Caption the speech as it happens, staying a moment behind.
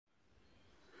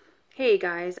Hey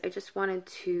guys, I just wanted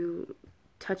to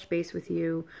touch base with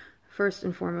you. First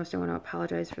and foremost, I want to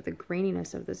apologize for the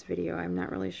graininess of this video. I'm not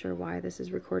really sure why this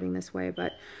is recording this way,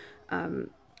 but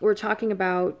we're talking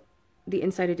about the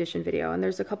Inside Edition video, and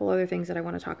there's a couple other things that I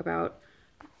want to talk about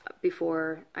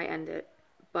before I end it.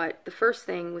 But the first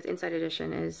thing with Inside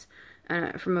Edition is,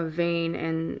 from a vain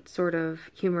and sort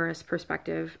of humorous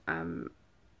perspective,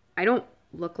 I don't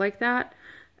look like that.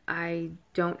 I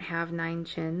don't have 9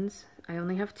 chins. I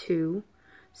only have 2.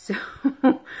 So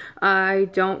I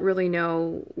don't really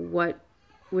know what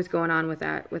was going on with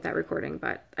that recording,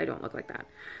 but I don't look like that.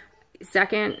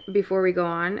 Second, before we go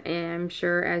on, I'm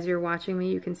sure as you're watching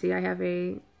me, you can see I have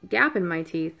a gap in my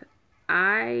teeth.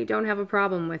 I don't have a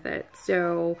problem with it.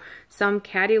 So some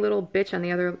catty little bitch on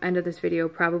the other end of this video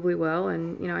probably will,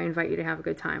 and you know, I invite you to have a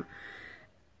good time.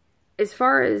 As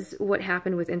far as what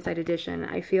happened with Inside Edition,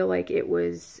 I feel like it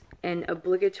was an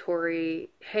obligatory,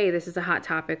 hey, this is a hot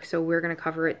topic, so we're going to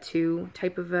cover it too,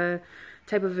 type of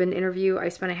an interview. I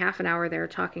spent a half an hour there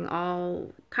talking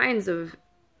all kinds of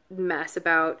mess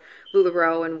about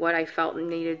LuLaRoe and what I felt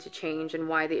needed to change and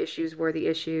why the issues were the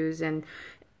issues, and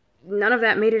none of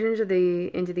that made it into the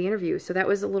interview. So that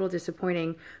was a little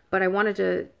disappointing, but I wanted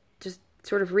to just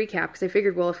sort of recap because I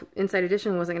figured, well, if Inside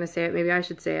Edition wasn't going to say it, maybe I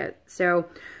should say it. So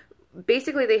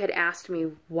basically they had asked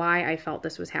me why I felt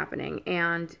this was happening,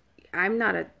 and I'm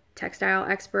not a textile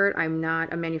expert. I'm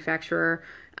not a manufacturer.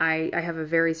 I have a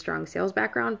very strong sales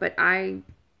background, but I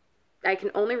can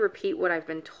only repeat what I've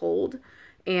been told,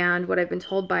 and what I've been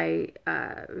told by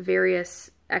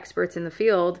various experts in the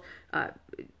field,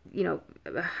 you know,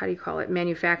 how do you call it,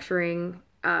 manufacturing,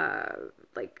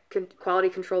 like quality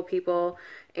control people,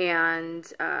 and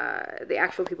the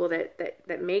actual people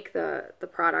that make the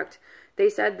product. They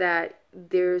said that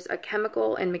there's a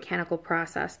chemical and mechanical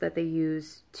process that they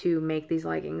use to make these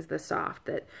leggings this soft,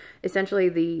 that essentially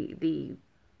the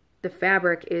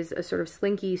fabric is a sort of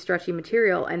slinky, stretchy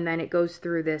material, and then it goes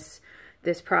through this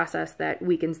process that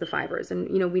weakens the fibers. And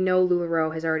you know, we know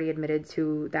LuLaRoe has already admitted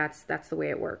to that's the way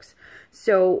it works.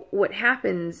 So what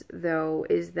happens though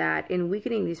is that in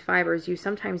weakening these fibers, you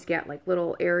sometimes get like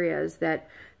little areas that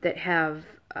have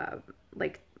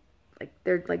like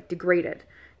they're like degraded,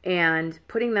 and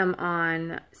putting them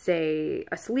on, say,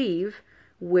 a sleeve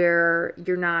where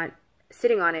you're not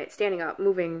sitting on it, standing up,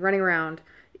 moving, running around,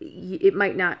 it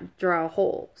might not draw a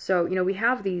hole. So, you know, we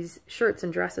have these shirts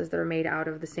and dresses that are made out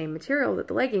of the same material that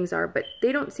the leggings are, but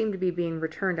they don't seem to be being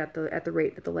returned at the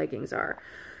rate that the leggings are.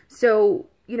 So,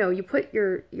 you know, you put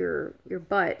your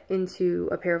butt into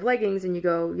a pair of leggings and you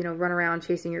go, you know, run around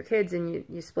chasing your kids, and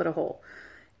you split a hole.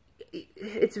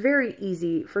 It's very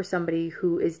easy for somebody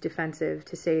who is defensive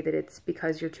to say that it's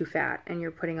because you're too fat and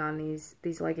you're putting on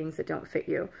these leggings that don't fit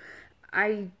you.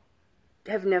 I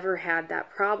have never had that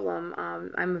problem.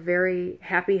 I'm a very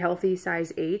happy, healthy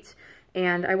size 8,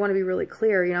 and I want to be really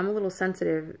clear, you know, I'm a little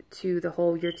sensitive to the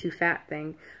whole you're too fat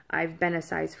thing. I've been a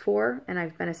size 4 and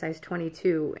I've been a size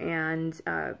 22, and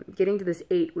getting to this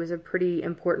 8 was a pretty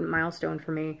important milestone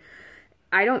for me.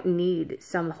 I don't need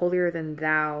some holier than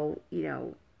thou, you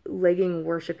know, legging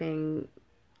worshipping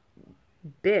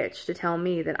bitch to tell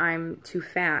me that I'm too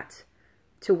fat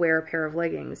to wear a pair of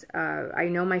leggings. I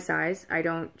know my size. I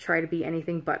don't try to be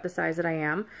anything but the size that I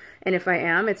am. And if I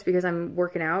am, it's because I'm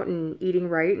working out and eating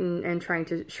right and trying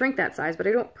to shrink that size, but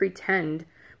I don't pretend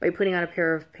by putting on a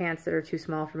pair of pants that are too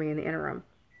small for me in the interim.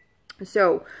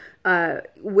 So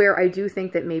where I do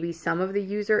think that maybe some of the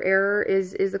user error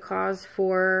is the cause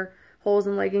for holes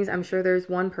in leggings, I'm sure there's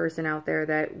one person out there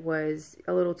that was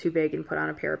a little too big and put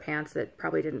on a pair of pants that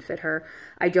probably didn't fit her.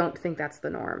 I don't think that's the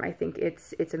norm. I think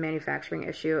it's a manufacturing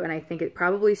issue, and I think it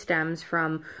probably stems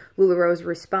from LuLaRoe's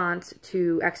response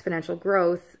to exponential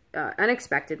growth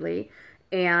unexpectedly,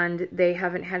 and they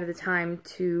haven't had the time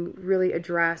to really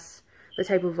address the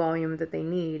type of volume that they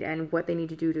need and what they need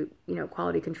to do to, you know,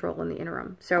 quality control in the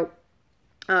interim. So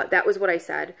that was what I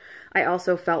said. I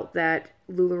also felt that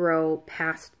LuLaRoe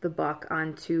passed the buck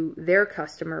onto their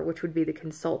customer, which would be the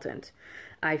consultant.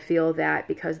 I feel that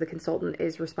because the consultant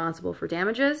is responsible for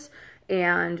damages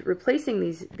and replacing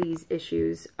these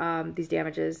issues, these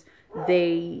damages,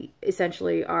 they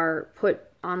essentially are put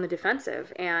on the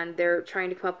defensive, and they're trying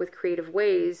to come up with creative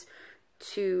ways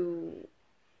to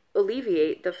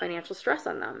alleviate the financial stress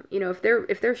on them. You know, if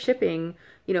they're shipping,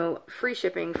 you know, free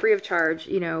shipping, free of charge,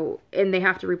 you know, and they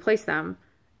have to replace them,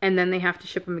 and then they have to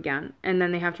ship them again, and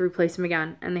then they have to replace them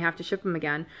again, and they have to ship them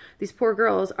again. These poor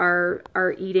girls are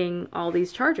eating all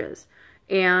these charges,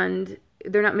 and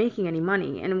they're not making any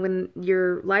money. And when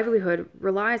your livelihood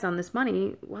relies on this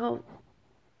money, well,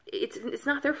 it's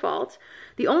not their fault.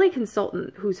 The only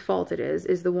consultant whose fault it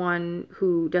is the one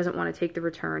who doesn't want to take the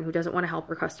return, who doesn't want to help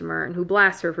her customer, and who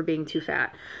blasts her for being too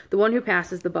fat. The one who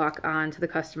passes the buck on to the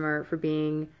customer for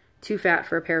being too fat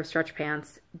for a pair of stretch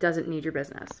pants doesn't need your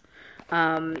business.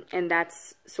 And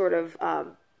that's sort of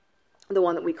the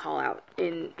one that we call out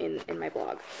in my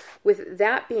blog. With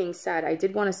that being said, I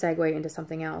did want to segue into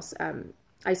something else.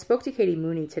 I spoke to Katie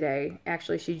Mooney today.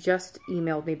 Actually, she just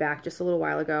emailed me back just a little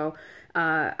while ago.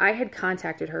 I had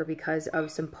contacted her because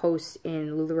of some posts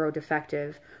in LuLaRoe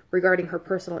Defective regarding her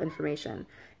personal information.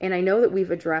 And I know that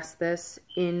we've addressed this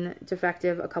in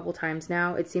Defective a couple times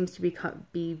now. It seems to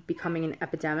be becoming an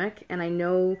epidemic, and I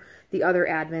know the other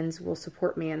admins will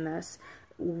support me in this.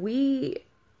 We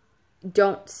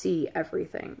don't see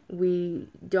everything. We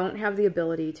don't have the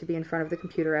ability to be in front of the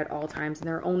computer at all times, and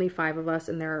there are only 5 of us,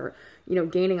 and they're, you know,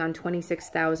 gaining on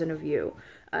 26,000 of you.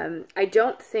 I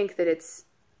don't think that it's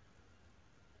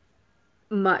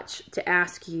much to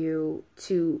ask you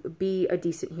to be a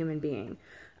decent human being.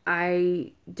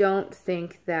 I don't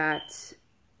think that,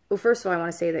 well, first of all, I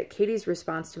want to say that Katie's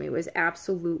response to me was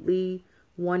absolutely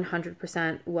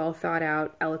 100% well thought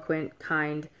out, eloquent,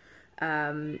 kind.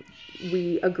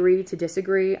 We agreed to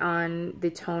disagree on the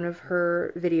tone of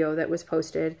her video that was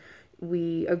posted.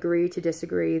 We agreed to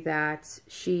disagree that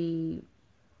she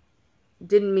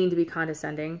didn't mean to be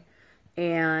condescending,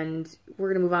 and we're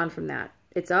going to move on from that.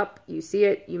 It's up, you see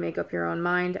it, you make up your own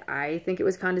mind. I think it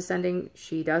was condescending.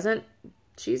 She doesn't.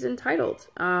 She's entitled.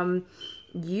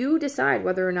 You decide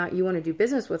whether or not you want to do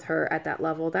business with her at that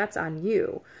level. That's on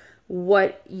you.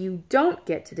 What you don't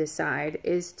get to decide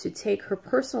is to take her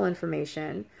personal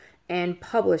information and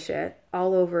publish it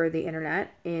all over the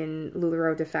internet in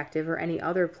LuLaRoe Defective or any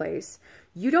other place.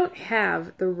 You don't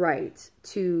have the right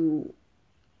to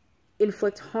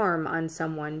inflict harm on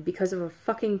someone because of a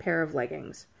fucking pair of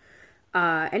leggings.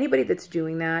 Anybody that's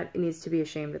doing that needs to be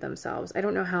ashamed of themselves. I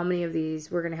don't know how many of these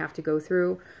we're going to have to go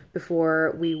through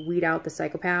before we weed out the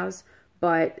psychopaths.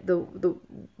 But the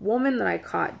woman that I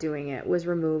caught doing it was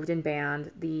removed and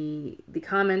banned. The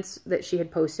comments that she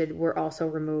had posted were also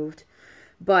removed.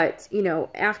 But, you know,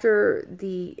 after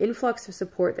the influx of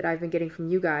support that I've been getting from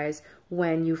you guys,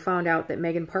 when you found out that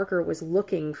Megan Parker was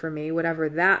looking for me, whatever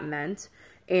that meant,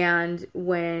 and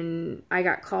when I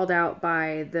got called out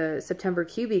by the September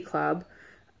QB Club,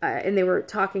 and they were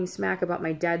talking smack about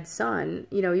my dead son,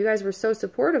 you know, you guys were so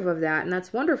supportive of that, and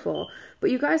that's wonderful. But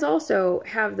you guys also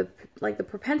have the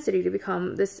propensity to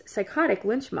become this psychotic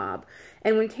lynch mob.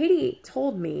 And when Katie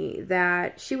told me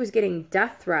that she was getting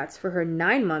death threats for her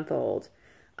 9-month-old,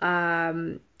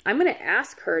 I'm going to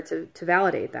ask her to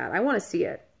validate that. I want to see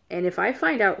it. And if I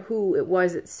find out who it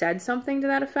was that said something to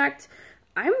that effect,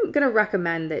 I'm going to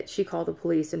recommend that she call the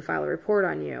police and file a report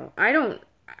on you. I don't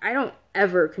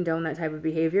ever condone that type of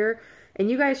behavior, and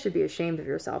you guys should be ashamed of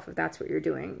yourself if that's what you're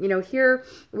doing. You know, here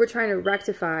we're trying to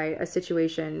rectify a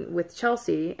situation with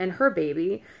Chelsea and her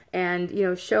baby, and, you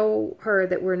know, show her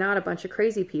that we're not a bunch of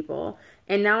crazy people.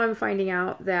 And now I'm finding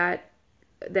out that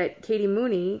Katie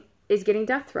Mooney is getting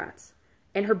death threats,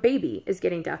 and her baby is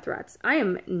getting death threats. I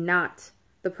am not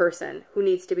the person who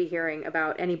needs to be hearing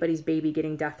about anybody's baby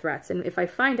getting death threats. And if I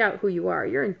find out who you are,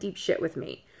 you're in deep shit with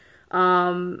me.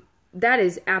 That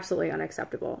is absolutely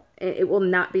unacceptable. It will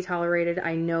not be tolerated.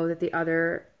 I know that the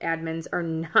other admins are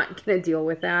not going to deal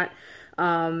with that.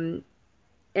 And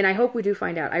I hope we do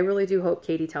find out. I really do hope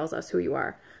Katie tells us who you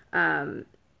are.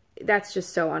 That's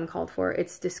just so uncalled for.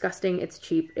 It's disgusting. It's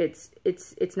cheap.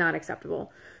 It's not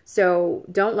acceptable. So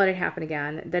don't let it happen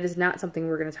again. That is not something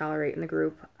we're going to tolerate in the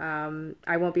group.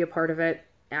 I won't be a part of it.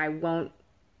 I won't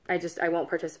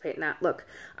participate in that. Look,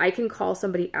 I can call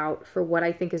somebody out for what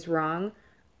I think is wrong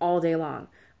all day long.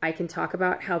 I can talk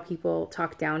about how people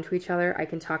talk down to each other. I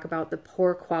can talk about the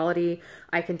poor quality.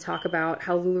 I can talk about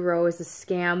how LuLaRoe is a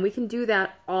scam. We can do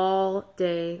that all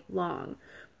day long.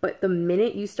 But the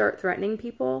minute you start threatening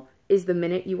people is the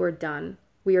minute you are done.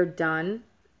 We are done.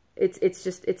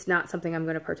 It's not something I'm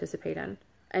going to participate in.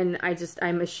 And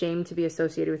I'm ashamed to be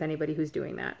associated with anybody who's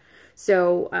doing that.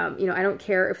 So, you know, I don't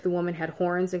care if the woman had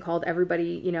horns and called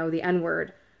everybody, you know, the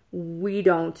N-word. We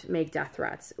don't make death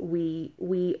threats. We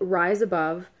rise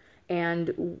above,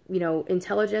 and, you know,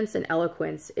 intelligence and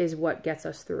eloquence is what gets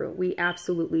us through. We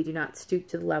absolutely do not stoop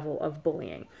to the level of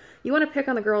bullying. You want to pick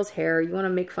on the girl's hair, you want to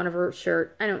make fun of her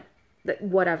shirt,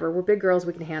 whatever. We're big girls,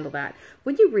 we can handle that.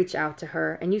 When you reach out to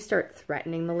her and you start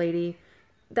threatening the lady,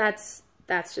 that's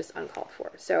just uncalled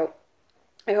for. So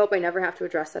I hope I never have to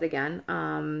address that again.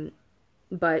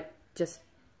 But just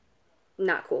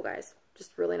not cool, guys.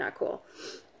 Just really not cool.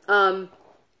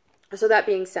 So that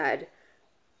being said,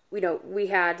 you know, we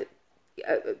had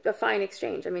a fine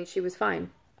exchange. I mean, she was fine.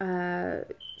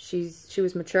 She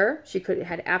was mature. She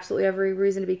had absolutely every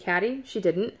reason to be catty. She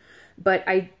didn't. But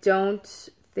I don't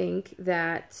think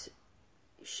that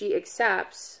she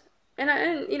accepts,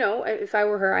 and you know, if I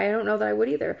were her, I don't know that I would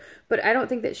either, but I don't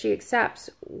think that she accepts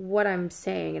what I'm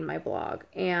saying in my blog.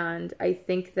 And I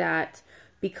think that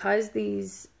because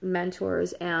these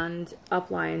mentors and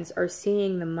uplines are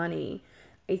seeing the money,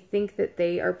 I think that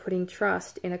they are putting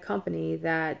trust in a company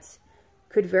that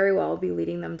could very well be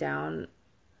leading them down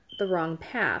the wrong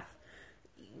path.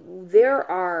 There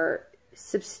are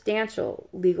substantial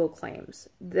legal claims.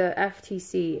 The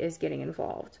FTC is getting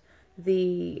involved.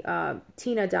 The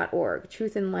TINA.org,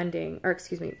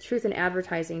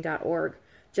 truthandadvertising.org,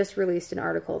 just released an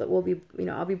article that we'll be, you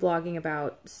know, I'll be blogging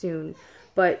about soon.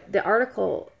 But the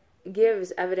article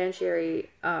gives evidentiary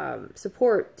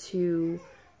support to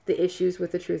the issues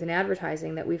with the truth in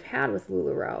advertising that we've had with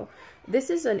LuLaRoe. This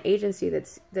is an agency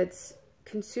that's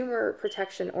consumer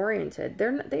protection oriented.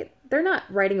 They're not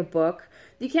writing a book.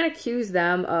 You can't accuse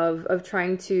them of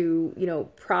trying to, you know,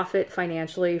 profit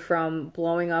financially from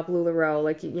blowing up LuLaRoe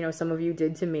like, you know, some of you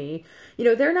did to me. You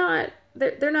know, they're not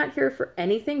here for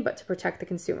anything but to protect the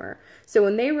consumer. So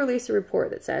when they release a report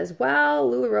that says,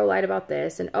 well, LuLaRoe lied about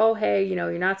this, and oh, hey, you know,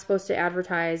 you're not supposed to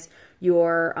advertise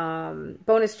your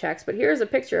bonus checks, but here's a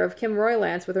picture of Kim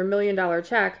Roylance with her $1 million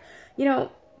check, you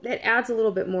know, it adds a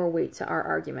little bit more weight to our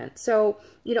argument. So,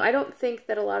 you know, I don't think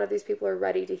that a lot of these people are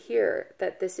ready to hear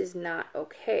that this is not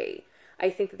okay. I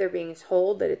think that they're being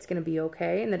told that it's going to be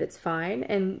okay and that it's fine,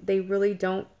 and they really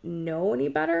don't know any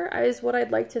better, is what I'd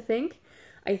like to think.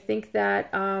 I think that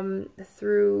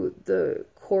through the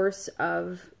course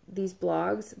of these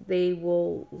blogs, they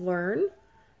will learn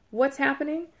what's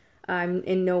happening. I'm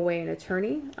in no way an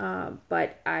attorney,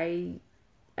 but I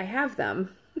have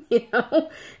them. You know,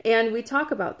 and we talk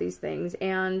about these things,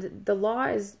 and the law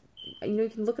is, you know, you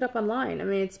can look it up online. I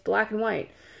mean, it's black and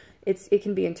white. It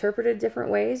can be interpreted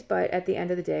different ways, but at the end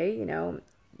of the day, you know,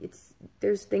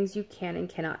 there's things you can and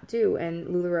cannot do, and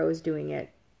LuLaRoe is doing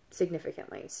it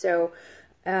significantly. So,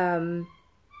 you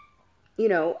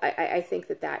know, I think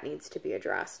that needs to be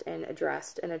addressed and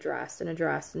addressed and addressed and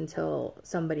addressed until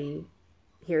somebody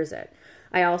hears it.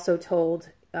 I also told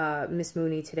Miss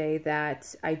Mooney today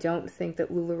that I don't think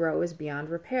that LuLaRoe is beyond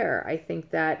repair. I think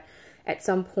that at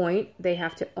some point they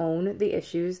have to own the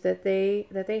issues that they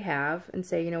have and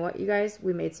say, you know what, you guys,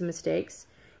 we made some mistakes.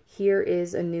 Here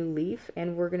is a new leaf,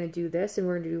 and we're going to do this, and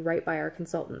we're going to do right by our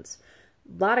consultants.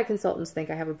 A lot of consultants think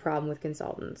I have a problem with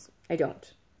consultants. I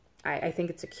don't. I think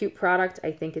it's a cute product.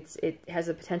 I think it has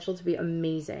the potential to be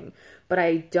amazing, but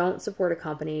I don't support a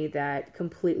company that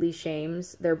completely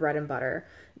shames their bread and butter.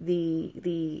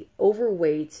 The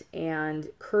overweight and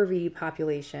curvy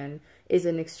population is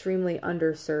an extremely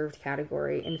underserved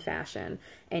category in fashion.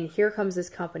 And here comes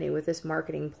this company with this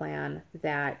marketing plan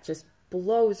that just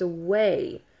blows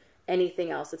away anything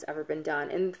else that's ever been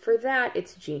done. And for that,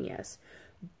 it's genius.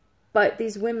 But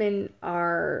these women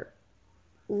are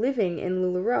living in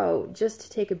LuLaRoe just to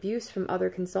take abuse from other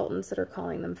consultants that are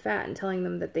calling them fat and telling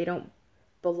them that they don't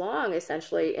belong,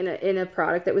 essentially, in a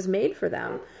product that was made for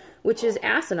them, which is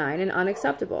asinine and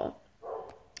unacceptable.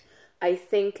 I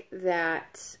think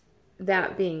that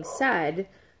being said,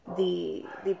 the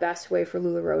best way for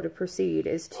LuLaRoe to proceed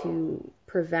is to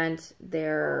prevent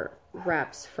their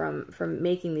reps from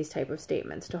making these type of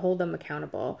statements, to hold them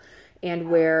accountable.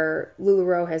 And where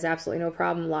LuLaRoe has absolutely no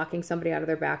problem locking somebody out of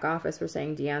their back office for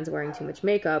saying Deanne's wearing too much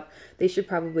makeup, they should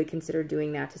probably consider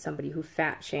doing that to somebody who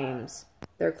fat shames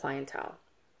their clientele.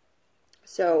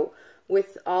 So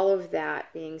with all of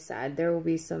that being said, there will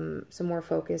be some more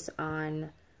focus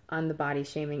on the body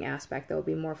shaming aspect. There will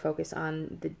be more focus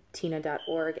on the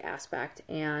TINA.org aspect,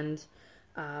 and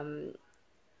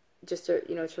just to,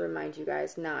 you know, to remind you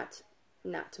guys not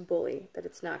to bully, that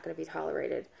it's not going to be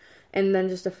tolerated. And then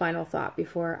just a final thought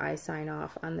before I sign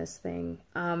off on this thing.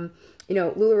 You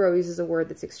know, LuLaRoe uses a word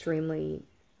that's extremely,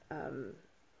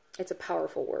 it's a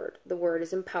powerful word. The word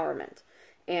is empowerment.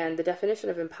 And the definition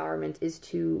of empowerment is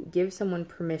to give someone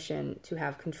permission to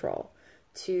have control,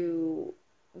 to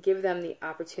give them the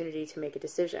opportunity to make a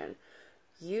decision.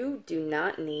 You do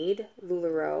not need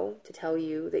LuLaRoe to tell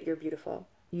you that you're beautiful.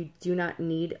 You do not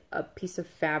need a piece of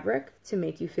fabric to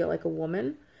make you feel like a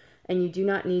woman. And you do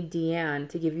not need Deanne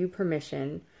to give you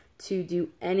permission to do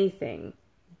anything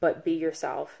but be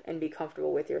yourself and be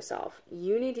comfortable with yourself.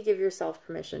 You need to give yourself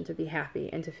permission to be happy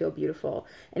and to feel beautiful.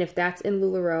 And if that's in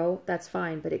LuLaRoe, that's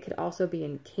fine. But it could also be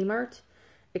in Kmart,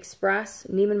 Express,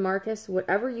 Neiman Marcus,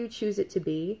 whatever you choose it to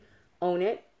be, own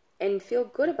it and feel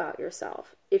good about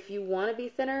yourself. If you want to be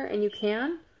thinner and you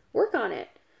can, work on it.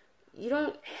 You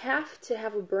don't have to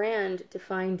have a brand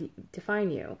define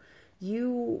you.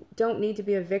 You don't need to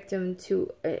be a victim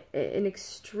to an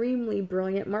extremely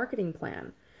brilliant marketing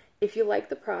plan. If you like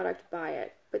the product, buy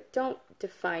it, but don't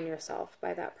define yourself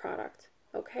by that product,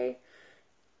 okay?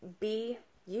 Be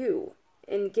you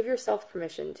and give yourself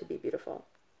permission to be beautiful.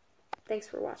 Thanks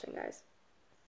for watching, guys.